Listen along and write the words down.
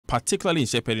particularly in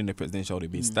shepherding the presidential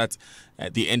debates, that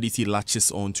the NDC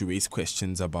latches on to raise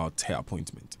questions about her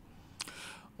appointment?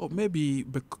 Or maybe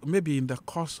in the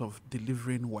course of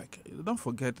delivering work. Don't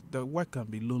forget, the work can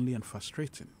be lonely and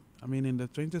frustrating. I mean, in the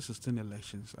 2016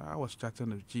 elections, I was chatting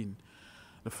with Jean,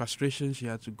 the frustration she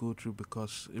had to go through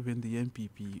because even the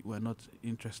NPP were not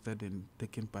interested in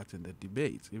taking part in the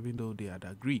debate, even though they had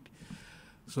agreed.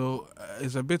 So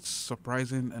it's a bit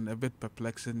surprising and a bit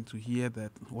perplexing to hear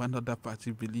that one other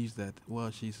party believes that,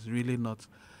 well, she's really not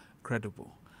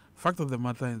credible. Fact of the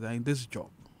matter is that in this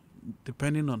job,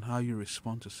 depending on how you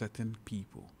respond to certain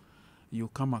people, you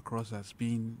come across as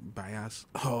being biased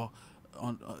or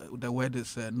on the word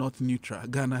is not neutral.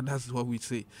 Ghana, that's what we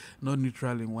say, not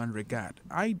neutral in one regard.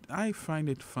 I find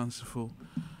it fanciful,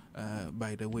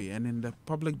 by the way, and in the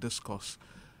public discourse,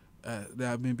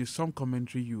 there may be some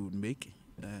commentary you would make,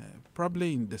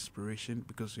 probably in desperation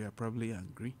because you are probably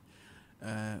angry,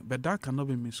 but that cannot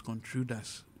be misconstrued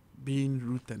as being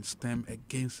root and stem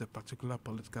against a particular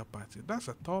political party. That's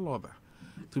a tall order.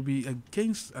 To be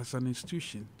against as an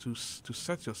institution, to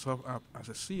set yourself up as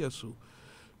a CSO,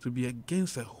 to be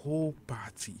against a whole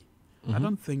party, I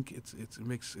don't think it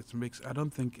makes. I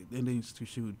don't think any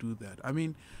institution would do that. I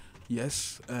mean,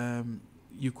 yes,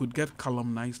 you could get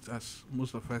calumnized, as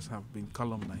most of us have been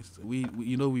calumnized. We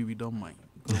don't mind.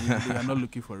 We are not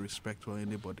looking for respect for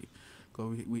anybody,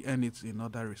 because we earn it in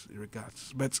other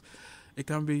regards. But it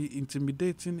can be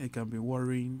intimidating, it can be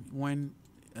worrying when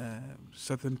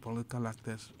certain political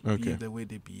actors behave the way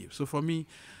they behave. So for me,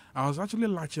 I was actually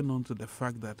latching on to the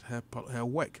fact that her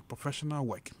work, professional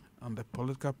work on the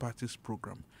political parties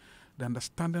program, the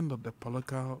understanding of the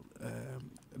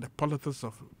politics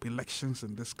of elections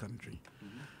in this country,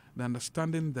 the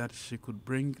understanding that she could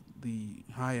bring the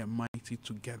high and mighty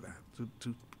together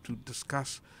to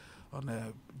discuss on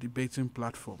a debating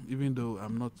platform, even though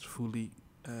I'm not fully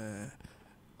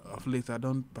of late, I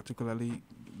don't particularly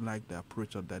like the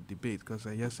approach of that debate because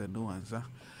a yes and no answer.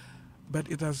 But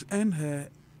it has earned her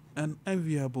an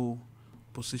enviable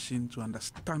position to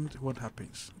understand what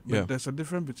happens. But there's a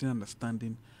difference between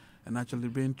understanding and actually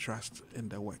being trust in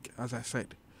the work. As I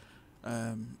said,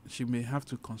 she may have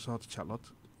to consult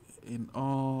Charlotte in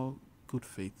all good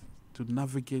faith to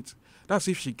navigate. That's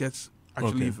if she gets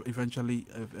actually eventually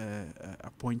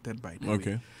appointed by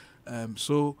the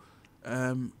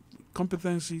way.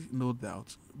 Competency, no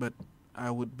doubt, but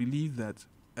I would believe that,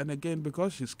 and again,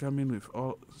 because she's coming with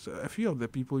a few of the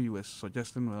people you were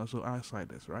suggesting were also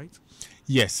outsiders, right?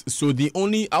 Yes. So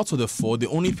out of the four, the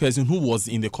only person who was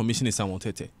in the commission is Samuel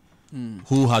Tete,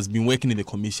 who has been working in the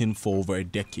commission for over a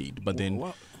decade, but then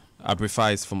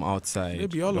Abrifa is from outside.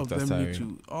 Maybe all Dr. of them need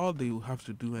to, all they will have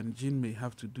to do, and Jean may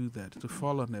have to do that, to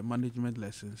follow on the management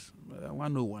lessons,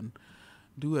 101,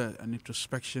 do an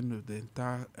introspection of the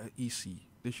entire EC.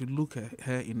 They should look at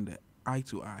her in the eye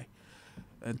to eye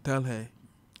and tell her,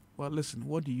 well, listen,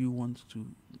 what do you want to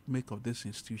make of this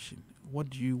institution?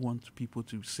 What do you want people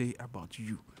to say about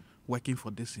you working for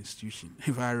this institution?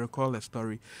 If I recall a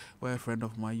story where a friend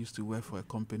of mine used to work for a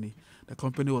company, the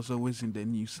company was always in the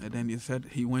news, and then he said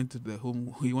he went home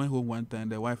one time,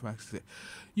 the wife asked him,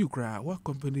 you cry, what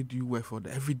company do you work for?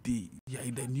 Every day,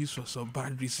 in the news for some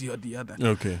bad reason or the other.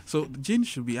 So Jean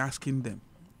should be asking them,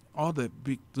 all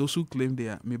those who claim they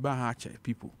are Mebahache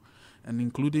people, and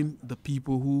including the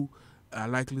people who are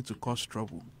likely to cause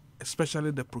trouble,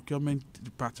 especially the procurement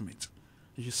department.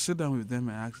 You should sit down with them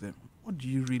and ask them, what do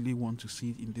you really want to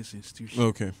see in this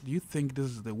institution? Do you think this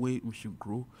is the way we should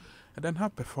grow? And then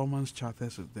have performance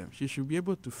charters with them. She should be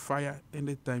able to fire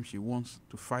anytime she wants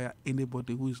to fire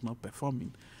anybody who is not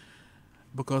performing.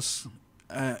 Because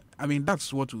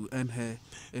that's what will earn her.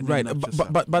 Right,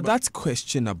 but that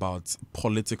question about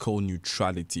political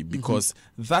neutrality, because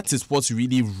that is what's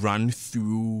really run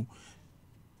through,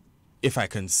 if I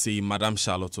can say, Madame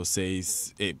Charlotte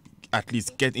says, at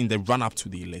least get in the run-up to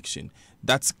the election.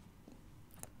 That's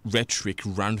rhetoric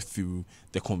ran through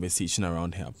the conversation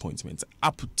around her appointment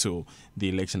up to the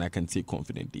election. I can say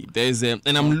confidently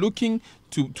and I'm looking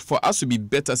for us to be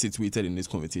better situated in this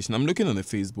conversation. I'm looking on the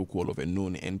Facebook wall of a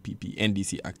known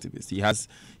NDC activist. He has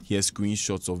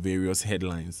screenshots of various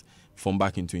headlines from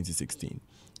back in 2016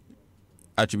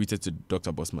 attributed to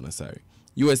Dr. Bosman Asare.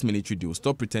 U.S. military deal,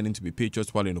 stop pretending to be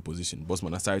patriots while in opposition.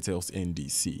 Bosman Asare tells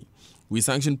NDC. We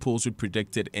sanctioned polls with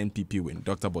predicted NPP win.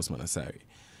 Dr. Bosman Asare.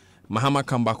 Mahama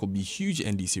comeback will be huge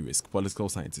NDC risk. Political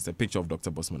scientist. A picture of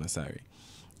Dr. Bosman Asare.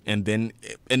 And then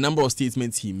a number of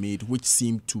statements he made which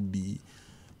seemed to be,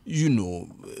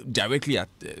 directly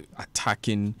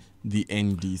attacking the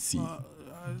NDC.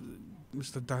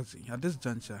 Mr. Dazi, at this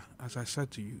juncture, as I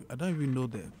said to you, I don't even know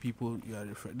the people you are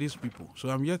referring. These people, so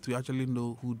I'm yet to actually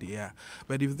know who they are.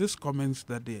 But if these comments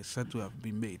that they are said to have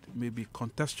been made may be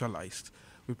contextualized,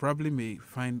 we probably may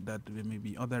find that there may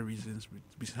be other reasons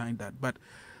behind that. But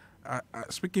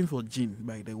speaking for Jean,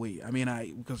 by the way, I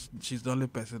mean, because she's the only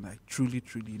person I truly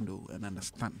know and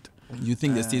understand. You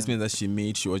think the statement that she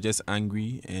made, she was just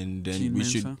angry, and then we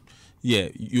should. Mensah? Yeah,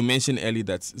 you mentioned earlier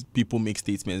that people make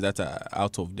statements that are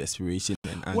out of desperation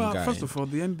and anger. Well, first of all,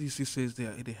 the NDC says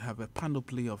they have a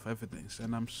panoply of evidence,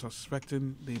 and I'm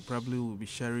suspecting they probably will be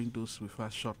sharing those with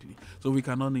us shortly, so we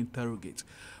cannot interrogate.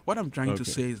 What I'm trying to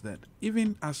say is that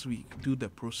even as we do the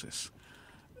process,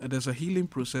 there's a healing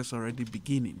process already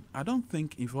beginning. I don't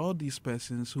think if all these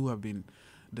persons who have been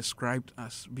described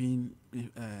as being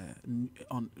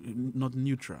not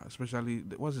neutral, especially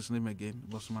what's his name again,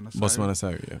 Bosman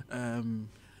Asare, yeah.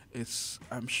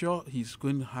 I'm sure he's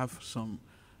going to have some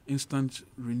instant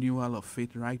renewal of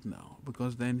faith right now,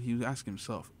 because then he'll ask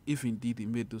himself if indeed he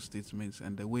made those statements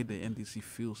and the way the NDC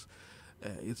feels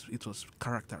it was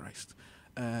characterized.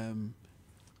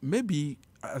 Maybe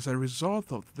as a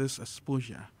result of this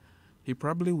exposure, he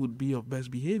probably would be of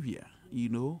best behavior, you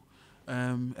know.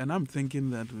 And I'm thinking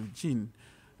that with Jean,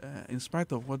 in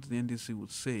spite of what the NDC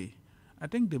would say, I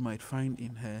think they might find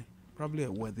in her probably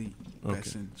a worthy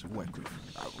person to work with.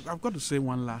 I've got to say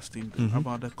one last thing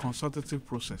about the consultative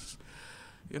process.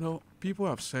 You know, people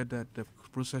have said that the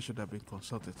process should have been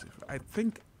consultative. I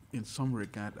think in some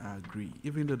regard I agree.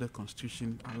 Even though the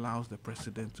Constitution allows the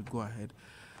president to go ahead,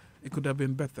 it could have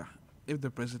been better if the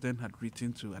president had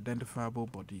written to identifiable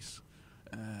bodies,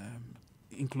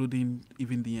 including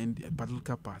even the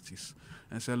political parties,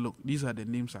 and said, look, these are the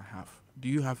names I have. Do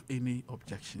you have any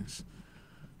objections?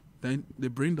 Then they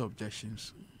bring the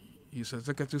objections. His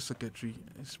executive secretary,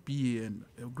 his PA, and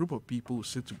a group of people will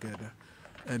sit together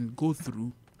and go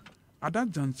through. At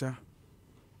that juncture,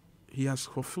 he has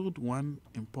fulfilled one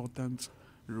important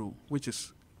role, which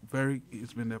is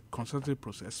it's been a consultative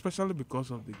process, especially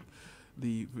because of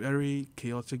the very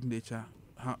chaotic nature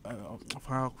of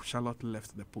how Charlotte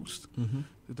left the post.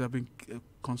 It have been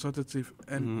consultative,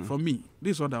 and for me,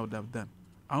 this is what I would have done.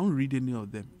 I won't read any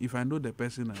of them if I know the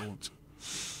person I want.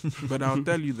 But I'll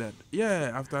tell you that,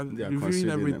 after reviewing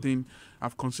everything,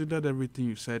 I've considered everything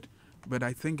you said, but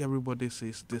I think everybody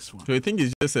says this one. So I think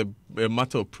it's just a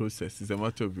matter of process. It's a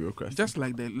matter of bureaucracy. Just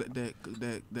like the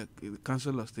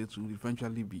Council of State will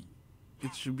eventually be.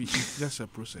 It should be just a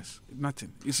process.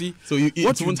 Nothing. You see, so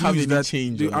what won't have any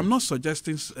change. I'm not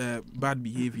suggesting bad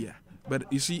behavior,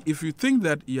 but you see, if you think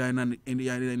that you're in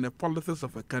the politics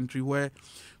of a country where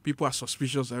people are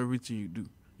suspicious of everything you do,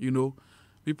 you know,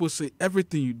 people say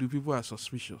everything you do, people are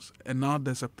suspicious, and now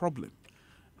there's a problem,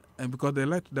 and because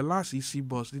the last EC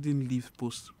boss didn't leave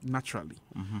post naturally.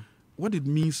 What it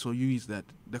means for you is that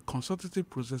the consultative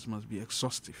process must be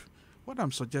exhaustive. What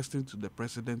I'm suggesting to the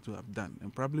president to have done,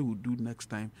 and probably will do next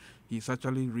time, he's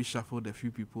actually reshuffled a few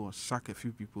people or sack a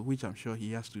few people, which I'm sure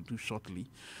he has to do shortly.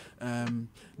 Then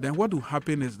what will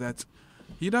happen is that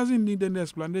he doesn't need any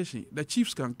explanation. The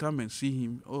chiefs can come and see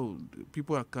him. Oh,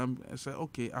 people have come and say,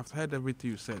 okay, I've heard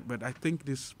everything you said, but I think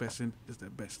this person is the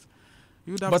best.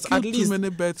 You would have killed too many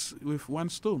birds with one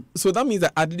stone. So that means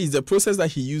that at least the process that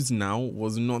he used now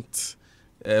was not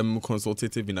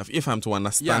consultative enough, if I'm to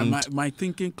understand. Yeah, my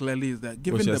thinking clearly is that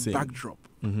given the backdrop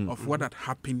of what had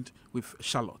happened with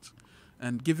Charlotte,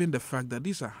 and given the fact that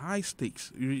these are high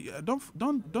stakes, don't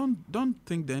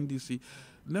think the NDC,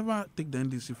 never take the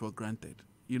NDC for granted.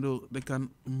 You know, they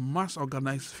can mass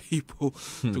organize people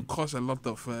to cause a lot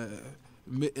of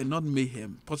not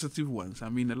mayhem, positive ones. I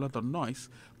mean, a lot of noise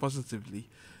positively.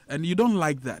 And you don't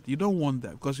like that. You don't want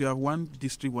that, because you have one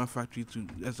district, one factory to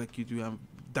execute. You have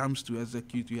dams to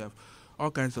execute. You have all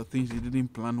kinds of things you didn't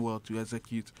plan well to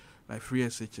execute, like free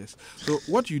SHS. So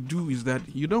what you do is that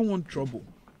you don't want trouble.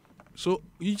 So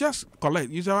you just collect.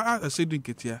 You say,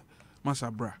 Ketia,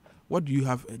 Masabra, what do you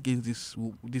have against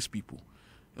these people?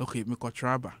 Okay,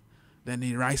 Mekotraba. Then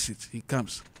he writes it. He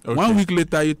comes. Okay. 1 week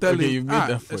later, you tell him,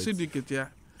 Ketia.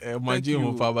 He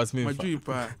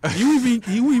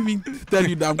will even tell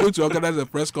you that I'm going to organize a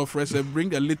press conference and bring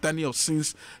the litany of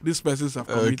sins these persons have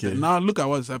committed. Okay. Now look at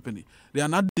what's happening. They are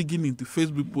not digging into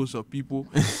Facebook posts of people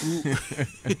who...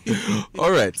 All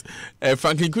right.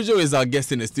 Franklin Cudjoe is our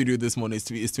guest in the studio this morning.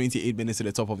 It's 28 minutes to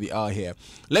the top of the hour here.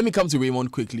 Let me come to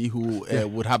Raymond quickly, who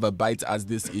would have a bite at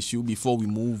this issue before we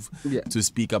move to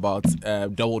speak about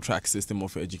double-track system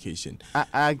of education.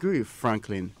 I agree with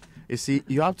Franklin. You see,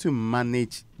 you have to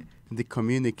manage the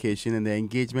communication and the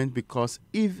engagement, because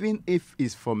even if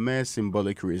it's for mere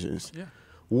symbolic reasons,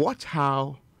 watch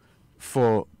how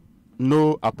for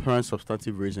no apparent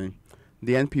substantive reason,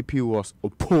 the NPP was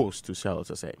opposed to Charlotte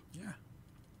Osei. Yeah.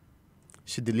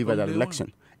 She delivered From an day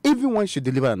election. Even when she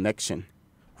delivered an election,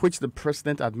 which the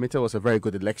president admitted was a very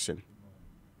good election,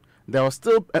 there were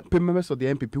still members of the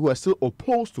NPP who were still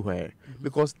opposed to her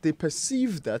because they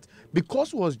perceived that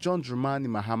because it was John Dramani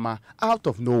Mahama out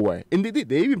of nowhere, and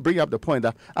they even bring up the point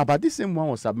that about this same one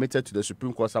was submitted to the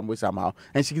Supreme Court somehow,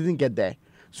 and she didn't get there.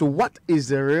 So what is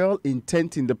the real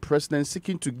intent in the president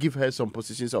seeking to give her some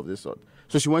positions of this sort?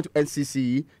 So she went to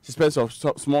NCCE, she spent some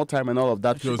small time and all of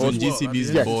that. She was on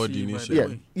GCB's Yes. board Yes.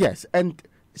 initially. Yes, and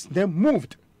then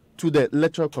moved to the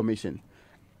Electoral Commission.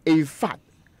 In fact,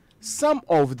 some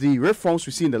of the reforms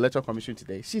we see in the Electoral Commission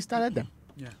today, she started them.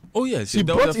 Yeah. Oh yes, She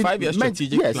there brought was a in 5-year men-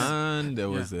 strategic yes. plan. There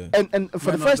was a And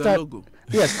for the Man first of the time, logo.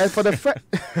 yes, and for the first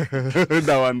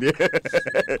that one there.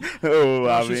 Oh,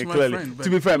 I she's mean, my clearly. friend, To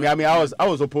be but- fair, I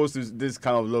was opposed to this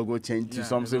kind of logo change to Yeah, the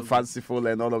something logo. fanciful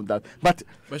and all of that. But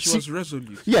She was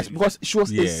resolute. yes, because she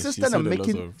was Yeah, she insistent said on a lot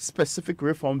making of- specific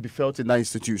reform be felt in that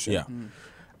institution. yeah.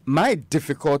 My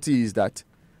difficulty is that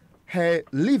her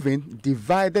leaving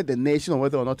divided the nation on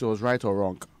whether or not it was right or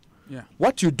wrong. Yeah.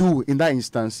 What you do in that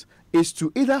instance is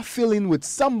to either fill in with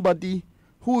somebody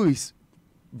who is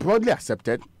broadly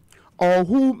accepted or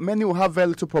who many will have very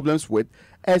little problems with,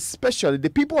 especially the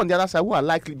people on the other side who are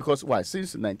likely, because why?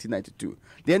 Since 1992,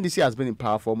 the NDC has been in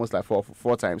power for almost like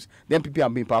four times. The NPP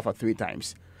have been in power for 3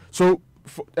 times. So,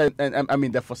 and I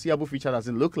mean, the foreseeable future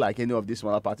doesn't look like any of these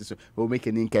smaller parties will make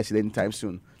any incursion anytime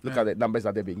soon. Look at the numbers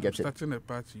that they've been getting. Starting a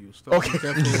party, you stop. Okay. Be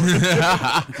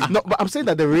careful. No, but I'm saying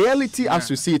that the reality as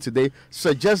we see it today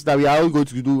suggests that we are all going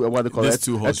to do what they call This it,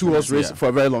 two-horse a two-horse race, race yeah. for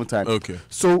a very long time. Okay.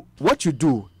 So what you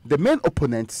do, the main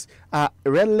opponents are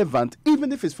relevant,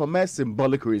 even if it's for mere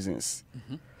symbolic reasons,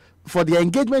 for the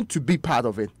engagement to be part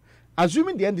of it.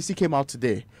 Assuming the NDC came out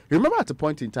today, remember at a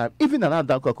point in time, even Nana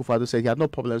Danko Akufo-Addo said he had no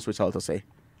problems with Charlotte Osei.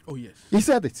 Oh, yes. He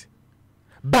said it.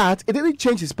 But it didn't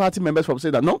change his party members from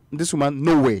saying that, no, this woman,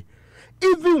 no way.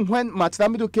 Even when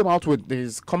Martin Amido came out with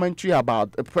his commentary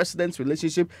about the president's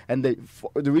relationship and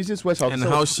the reasons why And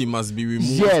how she must be removed.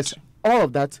 yes, all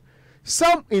of that,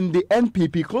 some in the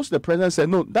NPP close to the president said,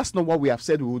 no, that's not what we have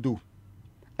said we will do.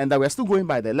 And that we're still going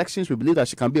by the elections. We believe that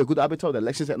she can be a good arbiter of the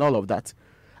elections and all of that.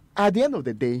 At the end of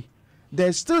the day,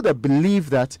 there's still the belief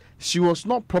that she was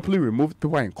not properly removed.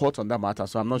 People are in court on that matter,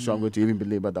 so I'm not sure I'm going to even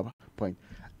believe at that point.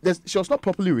 She was not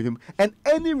properly removed, and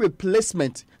any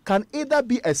replacement can either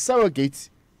be a surrogate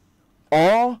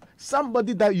or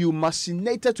somebody that you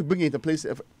machinated to bring into place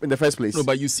in the first place. No,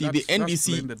 but you see, That's playing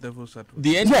NDC, the devil's advocate.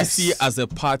 the NDC Yes. as a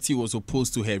party was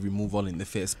opposed to her removal in the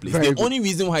first place. Very The good. only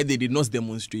reason why they did not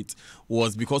demonstrate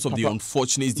was because of the Papa.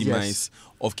 unfortunate demise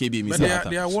of KB But they are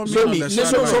Misata. warming So on me- the so-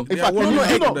 sideline. so, in They are fact, warming no, on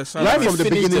no, the right sideline. from the finish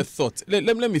beginning- the thought.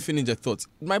 Let me finish the thought.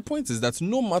 My point is that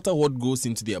no matter what goes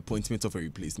into the appointment of a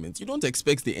replacement, you don't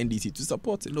expect the NDC to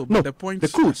support it. No, No, but the point they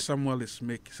could. Samuel is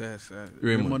making, Raymond.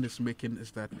 Raymond is making,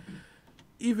 is that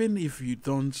even if you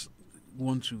don't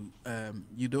want to,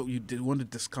 want to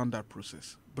discount that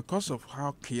process because of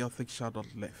how chaotic Charlotte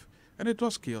left, and it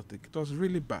was chaotic, it was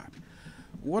really bad.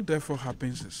 What therefore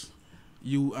happens is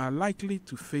you are likely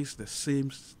to face the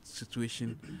same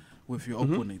situation with your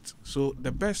opponent. So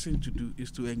the best thing to do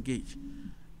is to engage.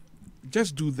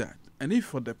 Just do that, and if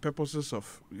for the purposes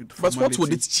of But what would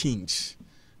formality- it change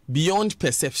beyond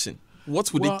perception?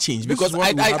 What would Well, it change? this Because is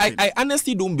what will happen. I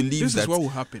honestly don't believe This that. is what will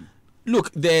happen.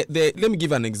 Look, let me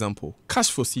give an example.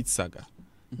 Cash for Seed saga.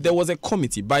 There was a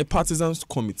committee, bipartisan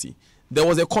committee. There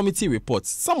was a committee report.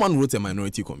 Someone wrote a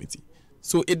minority committee.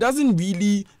 So it doesn't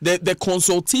really, the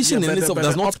consultation in itself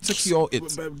does not cure it.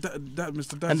 Mr.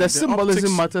 Darcy, And the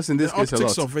symbolism matters in this the case a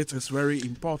optics lot. of it is very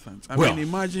important. I Well- mean,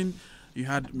 imagine you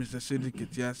had Mr. Sadiq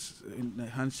Etias in a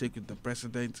handshake with the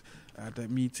president at a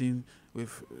meeting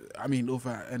with,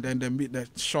 and then the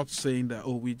short saying that,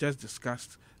 oh, we just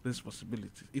discussed this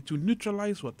possibility. It will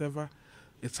neutralize whatever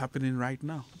is happening right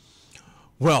now.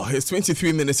 Well, it's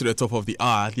 23 minutes to the top of the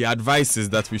hour. The advice is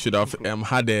that we should have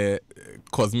had a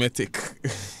cosmetic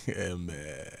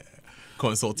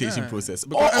consultation Yeah, process,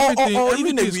 because or even a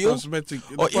everything is real, cosmetic. or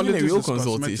The even a politics real is cosmetic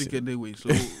consultation. anyway. So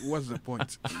what's the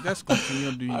point? Just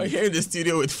continue doing I'm it. here in the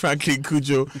studio with Franklin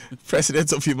Kujo,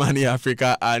 President of Humani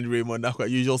Africa, and Raymond Nakwa,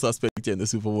 usual suspect here in the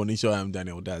Super Morning Show. I'm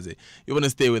Daniel Daze. You want to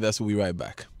stay with us? We'll be right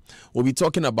back. We'll be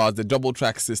talking about the double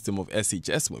track system of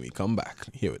SHS when we come back.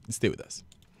 Stay with us.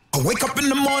 I wake up in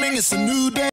the morning, it's a new day.